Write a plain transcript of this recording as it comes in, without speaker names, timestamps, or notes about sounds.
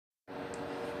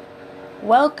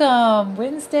Welcome,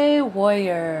 Wednesday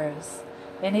Warriors.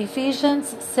 In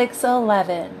Ephesians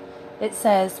 6:11, it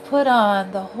says, "Put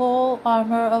on the whole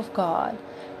armor of God,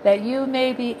 that you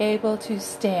may be able to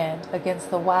stand against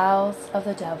the wiles of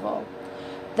the devil."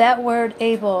 That word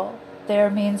able there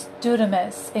means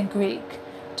dunamis in Greek.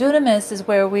 Dunamis is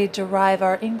where we derive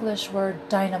our English word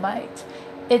dynamite.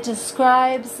 It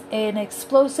describes an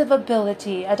explosive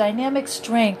ability, a dynamic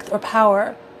strength or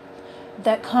power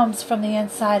that comes from the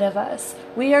inside of us.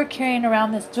 We are carrying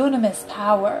around this dunamis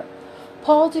power.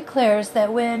 Paul declares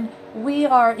that when we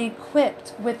are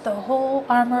equipped with the whole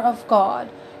armor of God,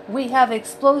 we have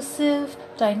explosive,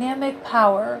 dynamic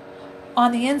power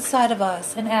on the inside of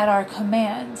us and at our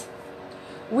command.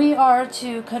 We are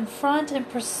to confront and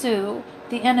pursue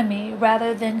the enemy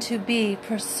rather than to be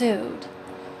pursued.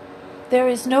 There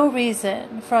is no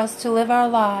reason for us to live our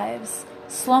lives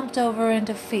slumped over in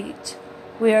defeat.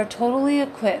 We are totally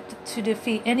equipped to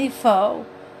defeat any foe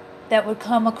that would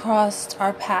come across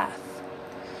our path.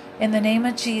 In the name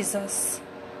of Jesus,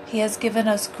 He has given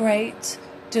us great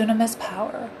dunamis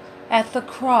power. At the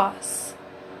cross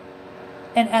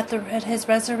and at His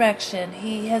resurrection,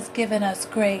 He has given us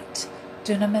great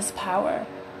dunamis power.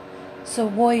 So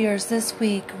warriors, this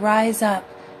week, rise up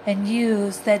and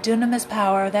use that dunamis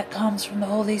power that comes from the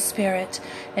Holy Spirit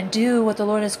and do what the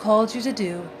Lord has called you to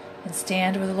do and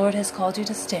stand where the Lord has called you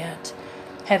to stand.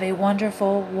 Have a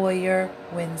wonderful Warrior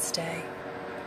Wednesday.